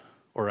mood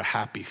or a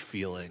happy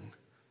feeling.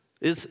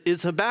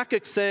 Is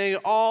Habakkuk saying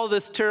all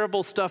this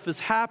terrible stuff is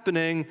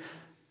happening,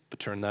 but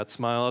turn that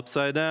smile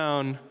upside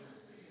down?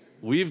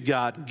 We've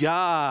got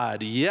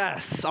God.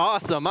 Yes,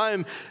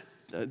 awesome.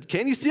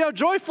 Can you see how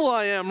joyful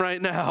I am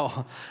right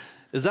now?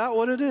 Is that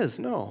what it is?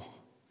 No.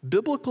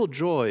 Biblical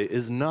joy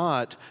is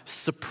not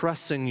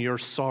suppressing your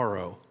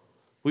sorrow.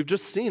 We've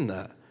just seen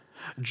that.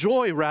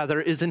 Joy,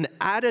 rather, is an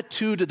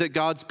attitude that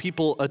God's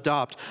people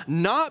adopt,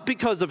 not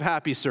because of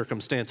happy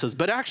circumstances,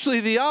 but actually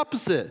the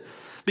opposite.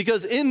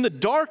 Because in the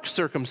dark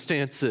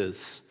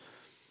circumstances,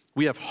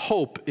 we have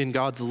hope in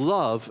God's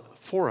love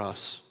for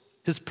us.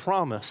 his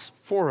promise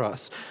for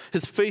us,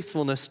 his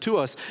faithfulness to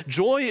us.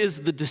 Joy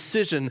is the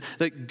decision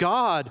that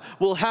God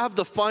will have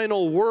the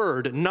final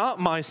word, not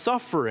my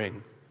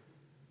suffering.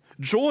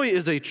 Joy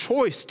is a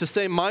choice to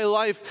say my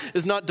life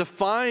is not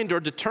defined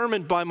or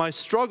determined by my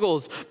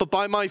struggles, but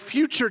by my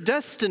future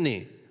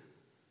destiny,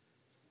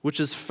 which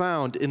is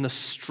found in the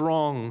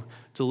strong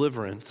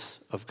deliverance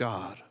of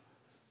God.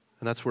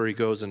 And that's where he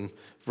goes in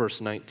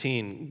verse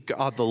 19.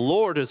 God, the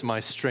Lord is my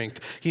strength.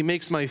 He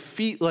makes my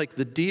feet like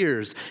the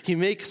deer's. He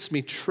makes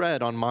me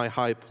tread on my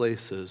high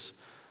places.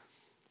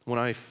 When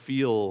I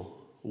feel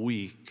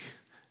weak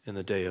in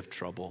the day of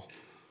trouble,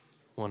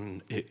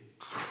 when it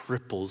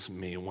cripples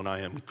me, when I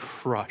am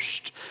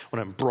crushed, when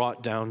I'm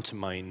brought down to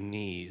my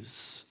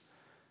knees,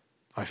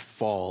 I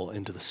fall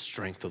into the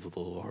strength of the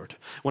Lord.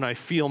 When I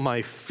feel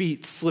my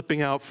feet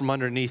slipping out from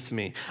underneath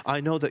me,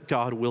 I know that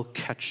God will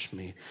catch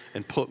me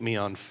and put me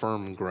on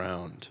firm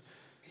ground.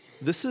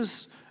 This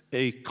is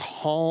a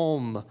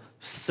calm,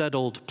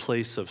 settled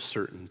place of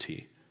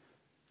certainty.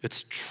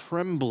 It's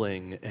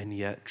trembling and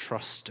yet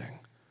trusting,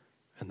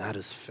 and that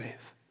is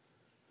faith.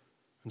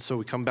 And so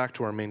we come back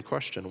to our main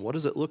question. What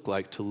does it look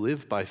like to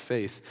live by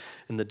faith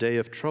in the day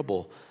of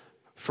trouble?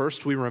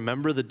 First, we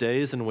remember the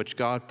days in which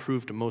God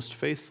proved most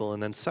faithful.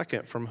 And then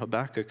second, from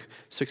Habakkuk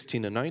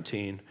 16 and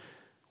 19,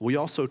 we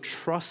also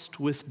trust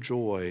with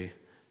joy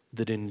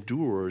that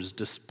endures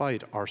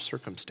despite our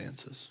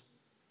circumstances.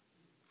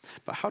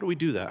 But how do we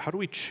do that? How do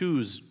we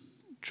choose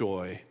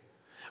joy?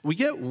 We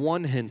get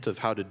one hint of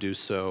how to do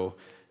so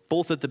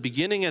both at the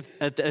beginning and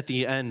at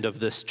the end of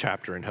this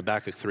chapter in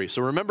Habakkuk 3.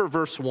 So remember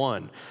verse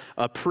 1,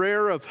 a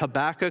prayer of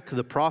Habakkuk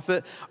the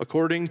prophet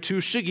according to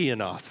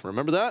Shigionoth.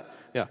 Remember that?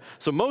 Yeah.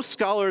 So most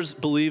scholars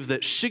believe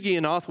that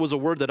Shigionoth was a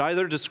word that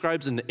either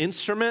describes an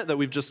instrument that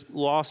we've just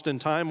lost in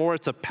time, or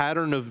it's a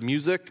pattern of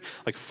music,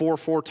 like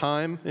 4/4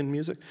 time in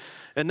music.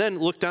 And then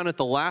look down at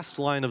the last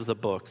line of the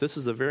book. This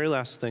is the very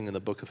last thing in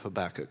the book of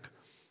Habakkuk,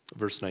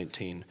 verse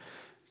 19.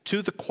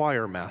 To the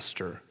choir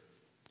master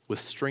with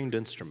stringed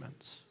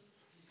instruments.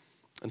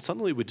 And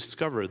suddenly we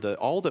discover that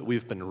all that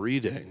we've been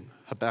reading,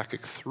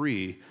 Habakkuk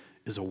 3,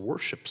 is a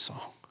worship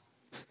song.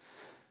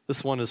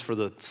 This one is for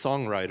the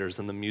songwriters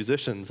and the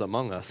musicians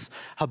among us.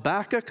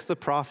 Habakkuk the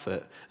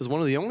prophet is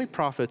one of the only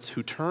prophets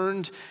who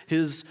turned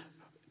his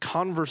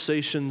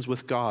conversations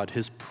with God,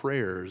 his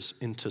prayers,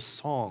 into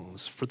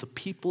songs for the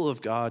people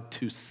of God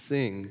to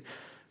sing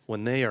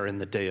when they are in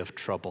the day of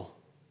trouble.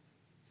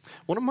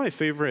 One of my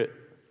favorite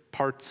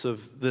parts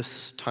of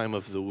this time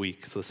of the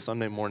week, the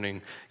Sunday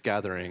morning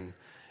gathering,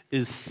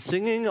 is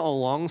singing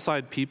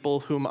alongside people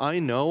whom I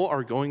know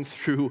are going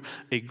through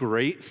a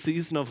great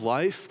season of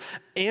life,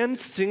 and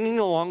singing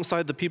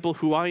alongside the people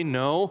who I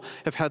know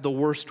have had the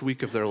worst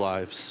week of their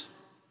lives.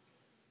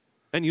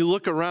 And you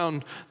look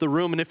around the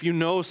room, and if you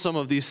know some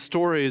of these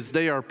stories,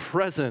 they are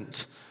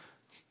present.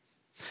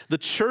 The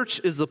church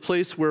is the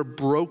place where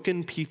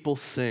broken people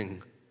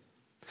sing,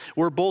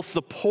 where both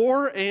the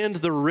poor and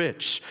the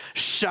rich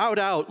shout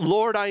out,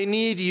 Lord, I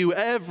need you.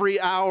 Every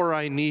hour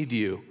I need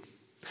you.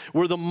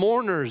 Where the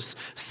mourners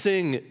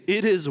sing,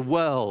 it is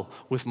well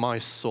with my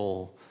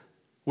soul.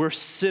 Where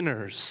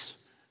sinners,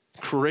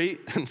 great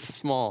and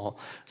small,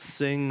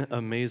 sing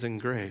amazing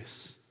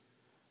grace.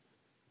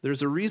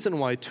 There's a reason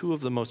why two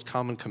of the most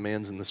common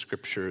commands in the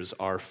scriptures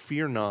are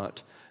fear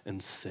not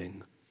and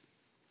sing.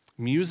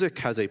 Music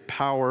has a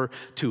power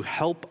to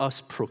help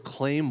us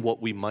proclaim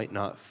what we might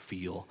not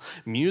feel.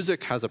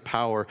 Music has a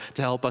power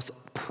to help us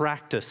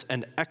practice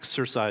and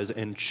exercise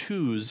and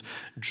choose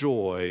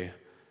joy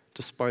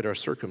despite our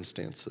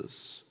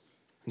circumstances.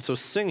 And so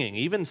singing,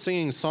 even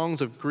singing songs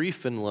of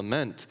grief and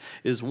lament,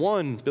 is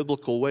one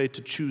biblical way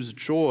to choose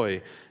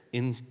joy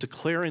in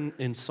declaring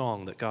in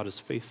song that God is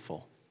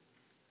faithful.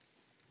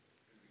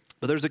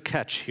 But there's a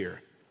catch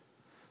here.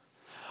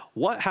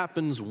 What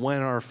happens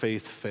when our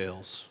faith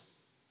fails?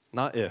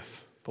 Not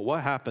if, but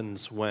what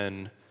happens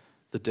when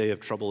the day of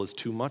trouble is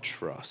too much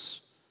for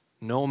us?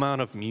 No amount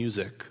of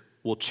music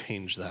will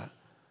change that.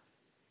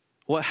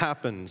 What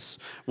happens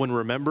when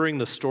remembering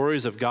the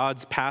stories of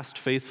God's past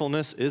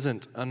faithfulness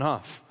isn't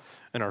enough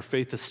and our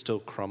faith is still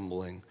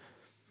crumbling?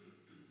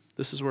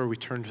 This is where we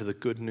turn to the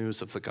good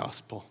news of the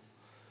gospel,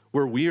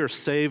 where we are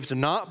saved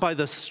not by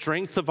the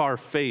strength of our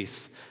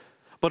faith,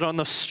 but on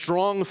the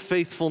strong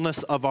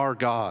faithfulness of our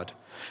God.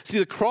 See,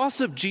 the cross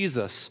of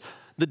Jesus,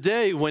 the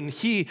day when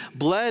he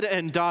bled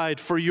and died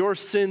for your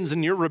sins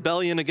and your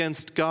rebellion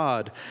against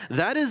God,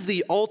 that is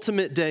the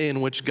ultimate day in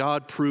which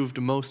God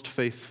proved most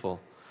faithful.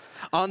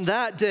 On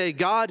that day,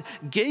 God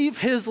gave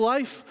his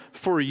life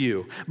for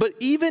you. But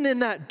even in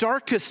that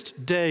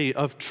darkest day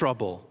of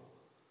trouble,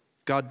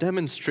 God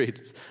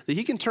demonstrates that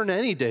he can turn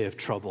any day of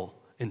trouble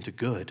into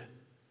good.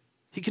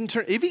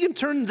 If he can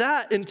turn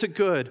that into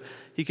good,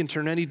 he can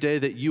turn any day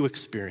that you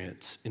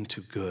experience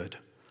into good.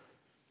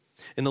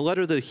 In the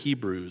letter to the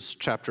Hebrews,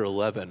 chapter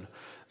 11,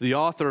 the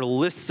author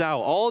lists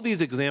out all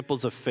these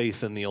examples of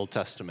faith in the Old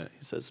Testament.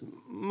 He says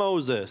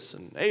Moses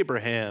and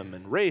Abraham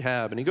and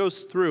Rahab, and he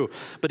goes through.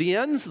 But he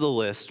ends the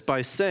list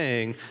by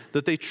saying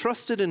that they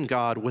trusted in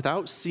God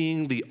without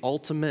seeing the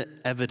ultimate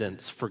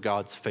evidence for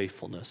God's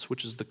faithfulness,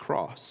 which is the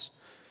cross.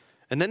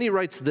 And then he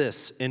writes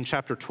this in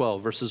chapter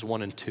 12, verses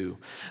 1 and 2.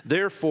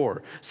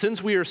 Therefore,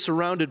 since we are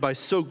surrounded by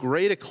so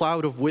great a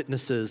cloud of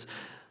witnesses,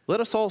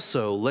 let us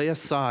also lay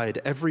aside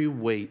every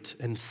weight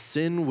and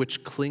sin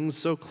which clings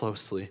so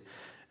closely,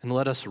 and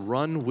let us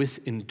run with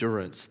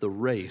endurance the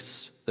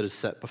race that is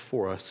set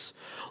before us,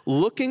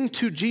 looking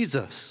to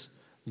Jesus,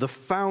 the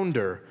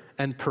founder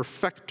and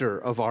perfecter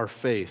of our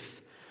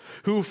faith,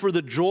 who for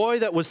the joy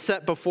that was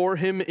set before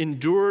him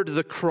endured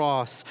the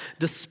cross,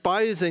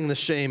 despising the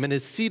shame, and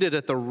is seated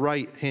at the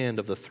right hand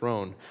of the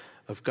throne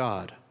of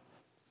God.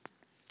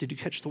 Did you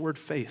catch the word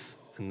faith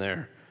in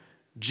there?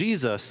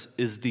 Jesus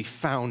is the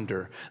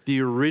founder,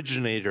 the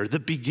originator, the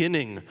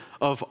beginning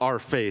of our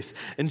faith.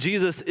 And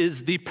Jesus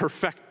is the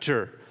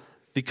perfecter,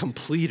 the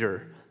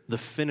completer, the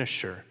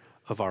finisher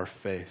of our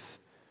faith.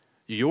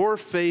 Your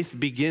faith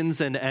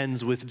begins and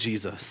ends with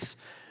Jesus,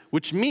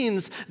 which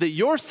means that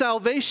your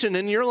salvation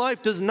in your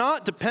life does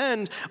not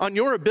depend on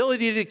your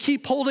ability to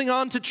keep holding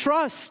on to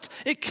trust.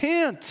 It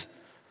can't.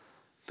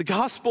 The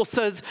gospel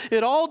says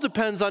it all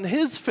depends on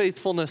his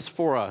faithfulness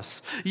for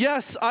us.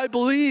 Yes, I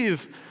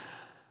believe.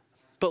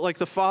 But like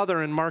the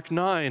Father in Mark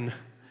 9,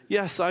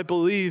 yes, I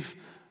believe,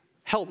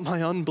 help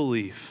my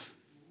unbelief.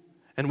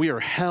 And we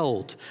are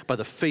held by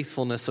the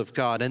faithfulness of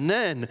God. And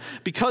then,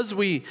 because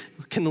we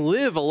can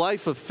live a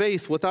life of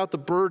faith without the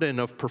burden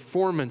of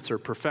performance or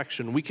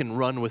perfection, we can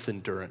run with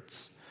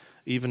endurance,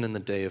 even in the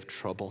day of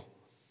trouble.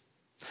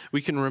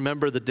 We can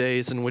remember the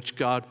days in which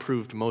God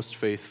proved most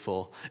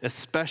faithful,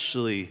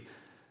 especially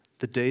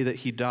the day that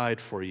he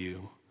died for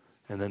you,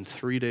 and then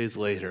 3 days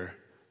later,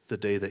 the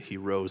day that he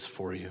rose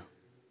for you.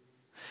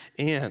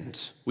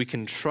 And we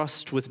can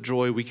trust with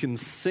joy, we can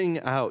sing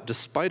out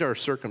despite our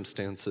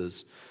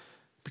circumstances,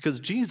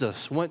 because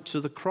Jesus went to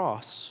the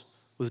cross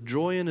with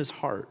joy in his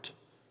heart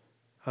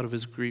out of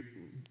his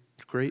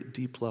great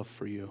deep love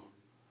for you.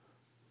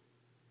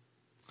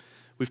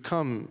 We've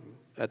come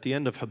at the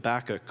end of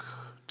Habakkuk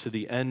to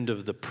the end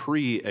of the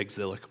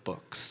pre-exilic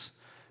books.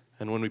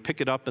 And when we pick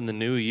it up in the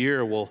new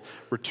year, we'll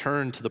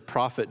return to the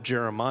prophet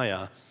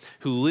Jeremiah,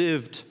 who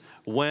lived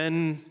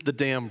when the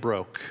dam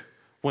broke,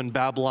 when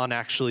Babylon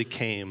actually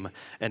came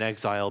and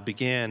exile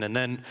began. And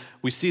then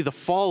we see the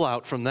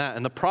fallout from that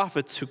and the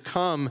prophets who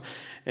come,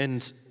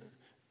 and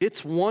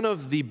it's one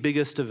of the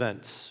biggest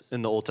events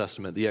in the Old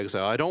Testament, the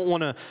exile. I don't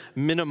want to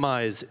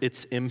minimize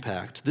its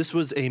impact. This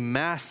was a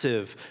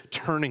massive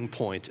turning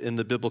point in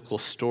the biblical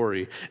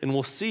story, and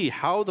we'll see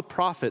how the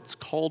prophets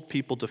called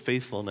people to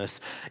faithfulness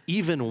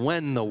even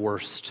when the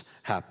worst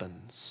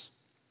happens.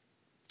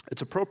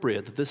 It's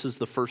appropriate that this is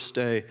the first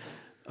day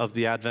of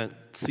the Advent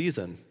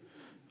season.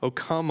 O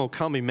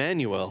come,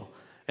 Emmanuel,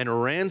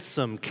 and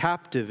ransom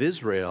captive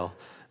Israel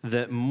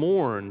that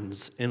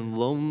mourns in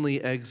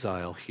lonely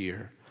exile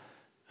here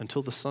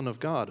until the Son of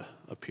God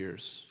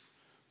appears.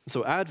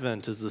 So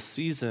Advent is the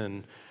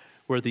season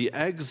where the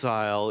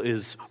exile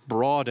is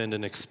broadened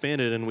and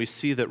expanded, and we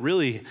see that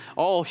really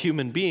all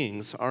human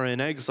beings are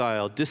in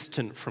exile,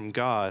 distant from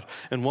God,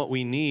 and what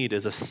we need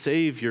is a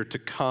Savior to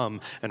come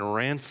and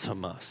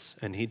ransom us,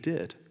 and he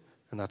did,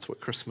 and that's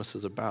what Christmas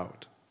is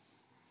about.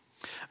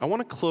 I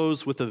want to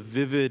close with a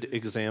vivid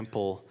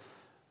example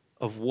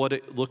of what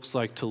it looks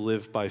like to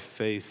live by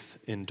faith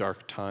in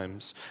dark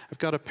times. I've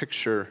got a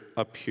picture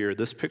up here.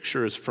 This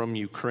picture is from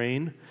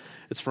Ukraine.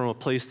 It's from a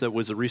place that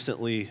was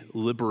recently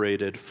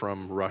liberated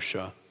from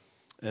Russia,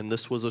 and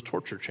this was a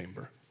torture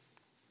chamber.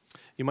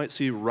 You might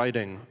see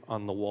writing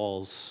on the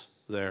walls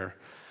there.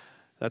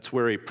 That's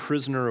where a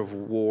prisoner of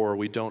war,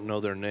 we don't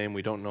know their name,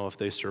 we don't know if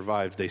they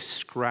survived, they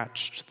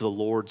scratched the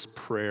Lord's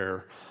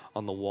Prayer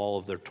on the wall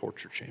of their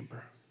torture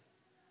chamber.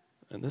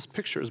 And this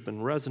picture has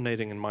been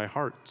resonating in my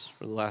heart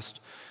for the last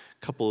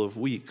couple of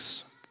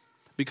weeks,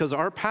 because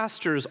our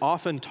pastors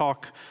often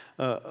talk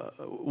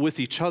with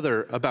each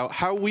other about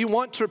how we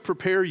want to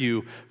prepare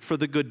you for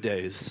the good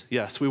days.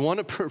 Yes, we want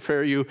to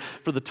prepare you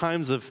for the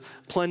times of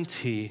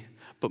plenty,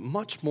 but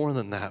much more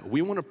than that,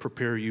 we want to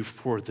prepare you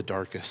for the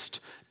darkest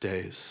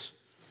days.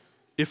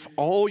 If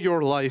all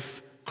your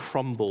life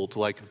crumbled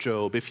like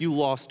Job, if you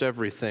lost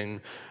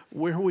everything,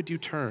 where would you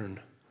turn?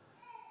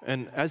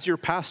 And as your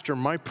pastor,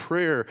 my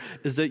prayer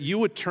is that you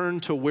would turn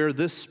to where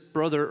this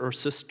brother or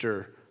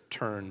sister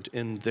turned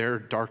in their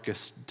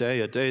darkest day,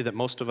 a day that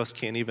most of us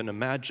can't even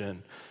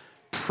imagine,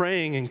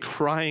 praying and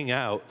crying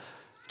out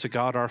to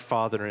God our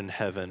Father in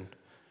heaven,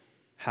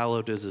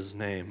 hallowed is his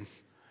name,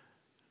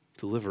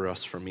 deliver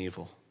us from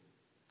evil.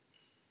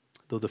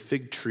 Though the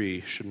fig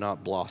tree should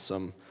not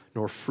blossom,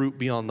 nor fruit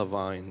be on the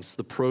vines,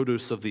 the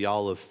produce of the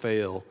olive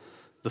fail,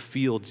 the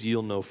fields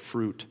yield no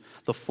fruit,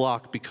 the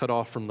flock be cut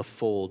off from the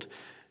fold,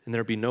 and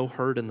there be no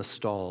herd in the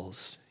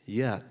stalls,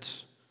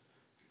 yet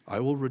I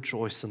will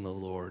rejoice in the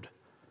Lord.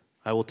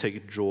 I will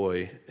take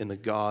joy in the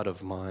God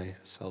of my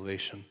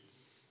salvation.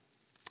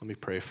 Let me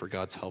pray for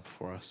God's help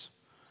for us.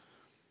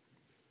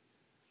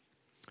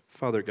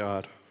 Father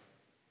God,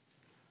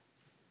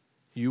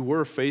 you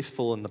were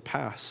faithful in the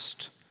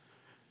past.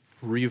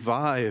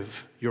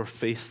 Revive your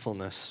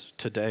faithfulness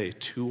today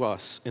to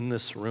us in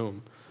this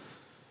room.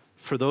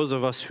 For those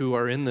of us who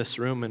are in this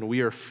room and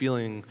we are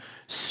feeling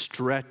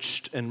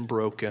stretched and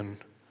broken,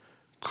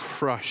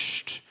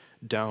 crushed,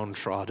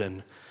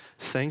 downtrodden,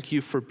 thank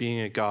you for being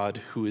a God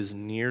who is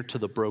near to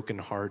the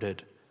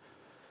brokenhearted.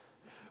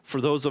 For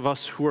those of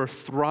us who are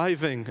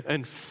thriving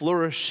and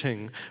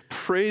flourishing,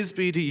 praise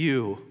be to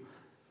you.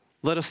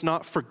 Let us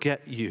not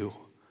forget you.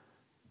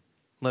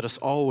 Let us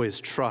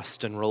always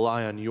trust and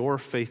rely on your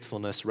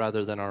faithfulness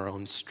rather than our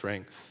own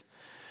strength.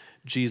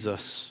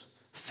 Jesus,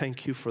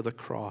 thank you for the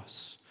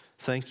cross.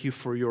 Thank you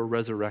for your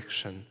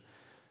resurrection.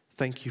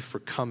 Thank you for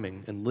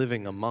coming and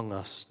living among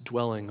us,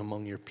 dwelling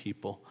among your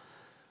people.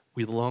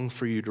 We long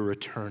for you to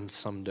return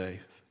someday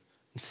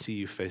and see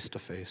you face to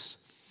face.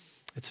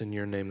 It's in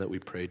your name that we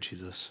pray,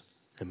 Jesus.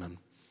 Amen.